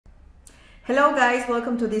Hello guys,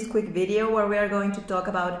 welcome to this quick video where we are going to talk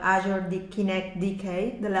about Azure Kinect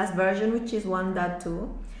DK, the last version, which is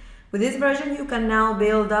 1.2. With this version you can now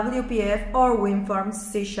build WPF or WinForms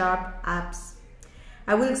C# apps.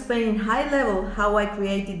 I will explain in high level how I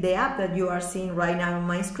created the app that you are seeing right now on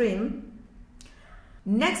my screen.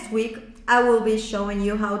 Next week I will be showing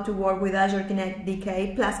you how to work with Azure Kinect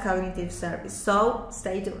DK plus Cognitive Service, so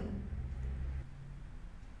stay tuned.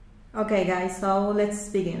 Okay guys, so let's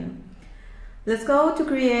begin. Let's go to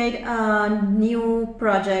create a new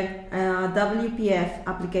project, a WPF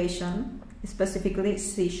application, specifically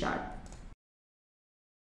C#.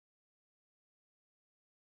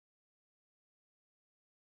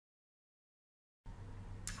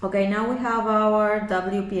 Okay, now we have our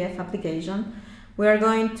WPF application. We are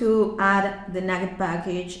going to add the Nugget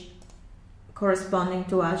package corresponding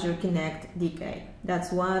to Azure Kinect DK.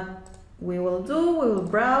 That's what we will do. We will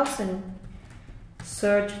browse and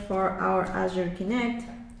search for our Azure Kinect.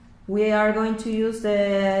 We are going to use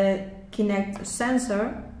the Kinect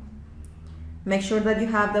sensor. Make sure that you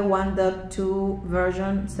have the 1.2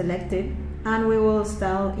 version selected, and we will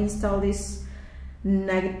install this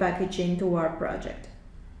Nugget package into our project.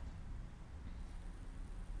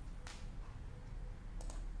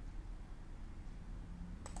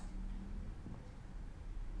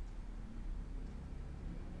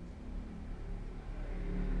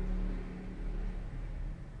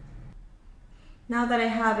 Now that I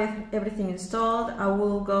have everything installed, I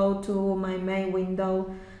will go to my main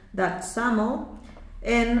window .saml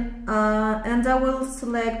and I will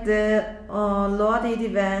select the loaded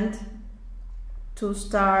event to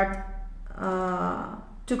start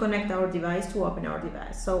to connect our device, to open our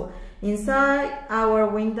device. So inside our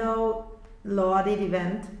window loaded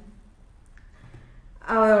event,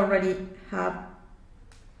 I already have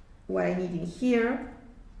what I need in here.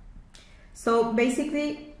 So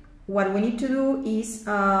basically what we need to do is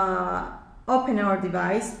open our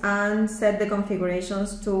device and set the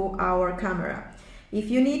configurations to our camera. If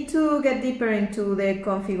you need to get deeper into the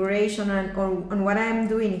configuration on what I'm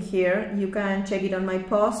doing here, you can check it on my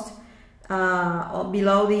post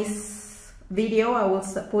below this video. I will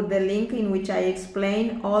put the link in which I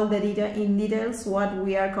explain all the details what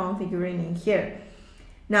we are configuring in here.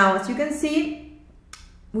 Now, as you can see,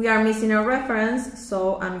 we are missing a reference,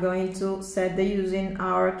 so I'm going to set the using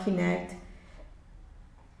our Kinect,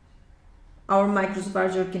 our Microsoft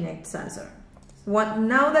Azure Kinect sensor.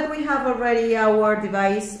 Now that we have already our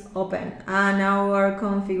device open and our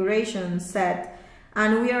configuration set,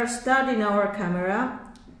 and we are starting our camera,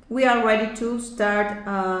 we are ready to start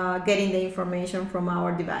getting the information from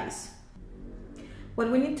our device. What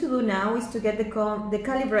we need to do now is to get the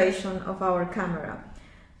calibration of our camera,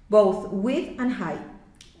 both width and height.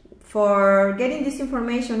 For getting this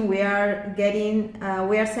information, we are setting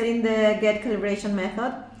the get calibration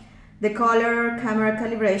method, the color, camera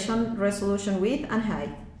calibration, resolution, width, and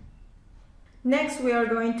height. Next, we are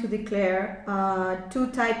going to declare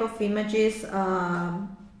two types of images,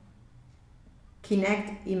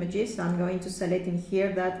 Kinect images. I'm going to select in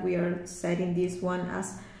here that we are setting this one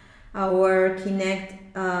as our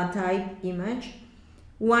Kinect type image.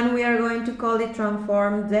 One we are going to call it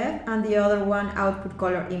transform depth and the other one output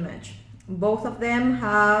color image. Both of them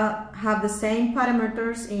have the same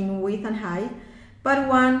parameters in width and height, but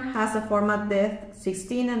one has a format depth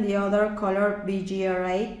 16 and the other color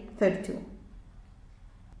BGRA 32.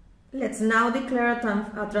 Let's now declare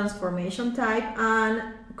a transformation type and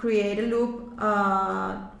create a loop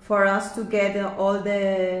for us to get all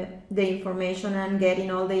the information and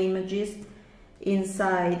getting all the images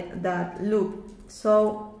inside that loop.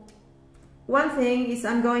 So one thing is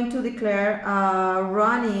I'm going to declare a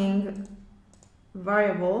running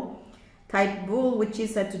variable type bool, which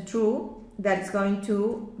is set to true, that's going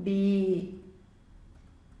to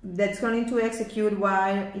execute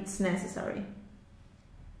while it's necessary.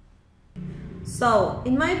 So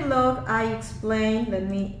in my blog I explain, let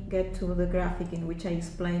me get to the graphic in which I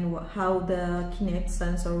explain how the Kinect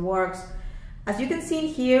sensor works. As you can see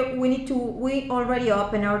here, we already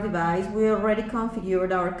opened our device, we already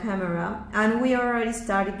configured our camera, and we already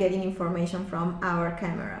started getting information from our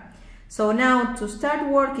camera. So now to start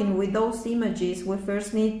working with those images, we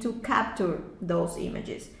first need to capture those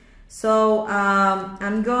images. So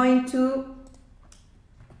I'm going to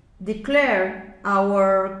declare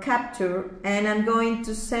our capture, and I'm going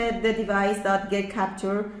to set the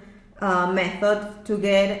device.getCapture method to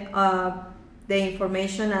get the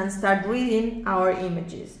information and start reading our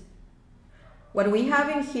images. What we have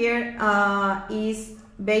in here is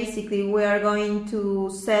basically we are going to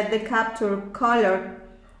set the capture color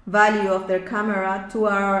value of their camera to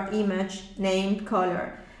our image named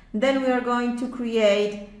color. Then we are going to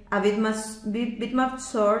create a bitmap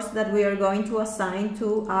source that we are going to assign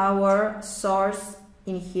to our source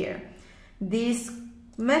in here. This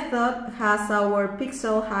method has our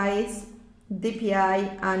pixel height,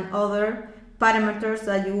 DPI, and other parameters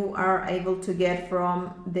that you are able to get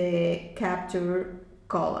from the capture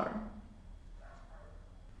color.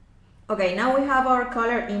 Okay, now we have our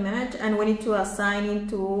color image and we need to assign it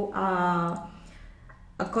to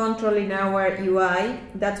a control in our UI.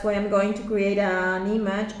 That's why I'm going to create an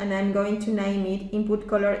image and I'm going to name it Input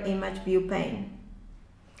Color Image View Pane.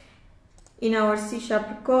 In our C#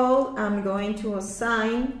 code, I'm going to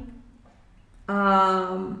assign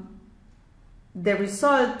the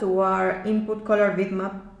result to our input color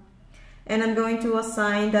bitmap, and I'm going to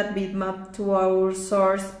assign that bitmap to our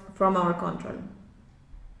source from our control.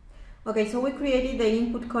 Okay, so we created the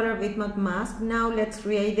input color bitmap mask. Now let's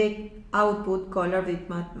create the output color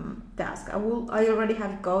bitmap task. I already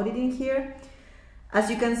have it coded in here. As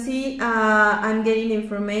you can see, I'm getting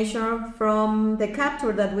information from the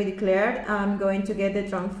capture that we declared. I'm going to get the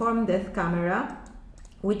transform depth camera,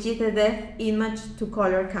 which is the depth image to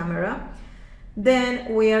color camera.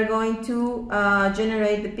 Then we are going to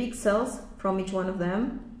generate the pixels from each one of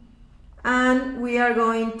them, and we are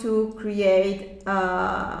going to create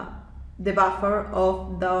the buffer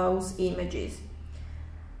of those images.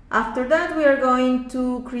 After that, we are going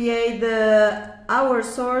to create our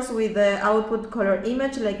source with the output color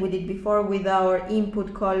image like we did before with our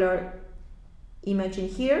input color image in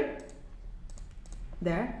here,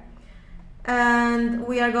 there. And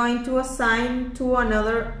we are going to assign to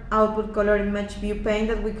another output color image view pane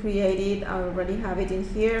that we created. I already have it in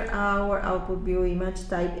here, our output view image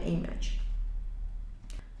type image.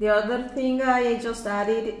 The other thing I just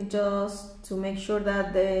added, just to make sure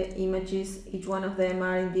that the images, each one of them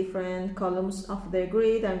are in different columns of the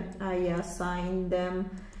grid, and I assigned them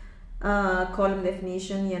a column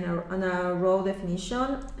definition and a row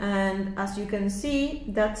definition. And as you can see,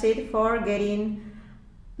 that's it for getting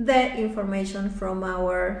the information from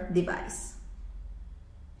our device.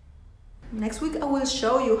 Next week I will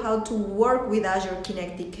show you how to work with Azure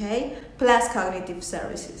Kinect Device plus cognitive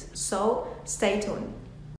services, so stay tuned.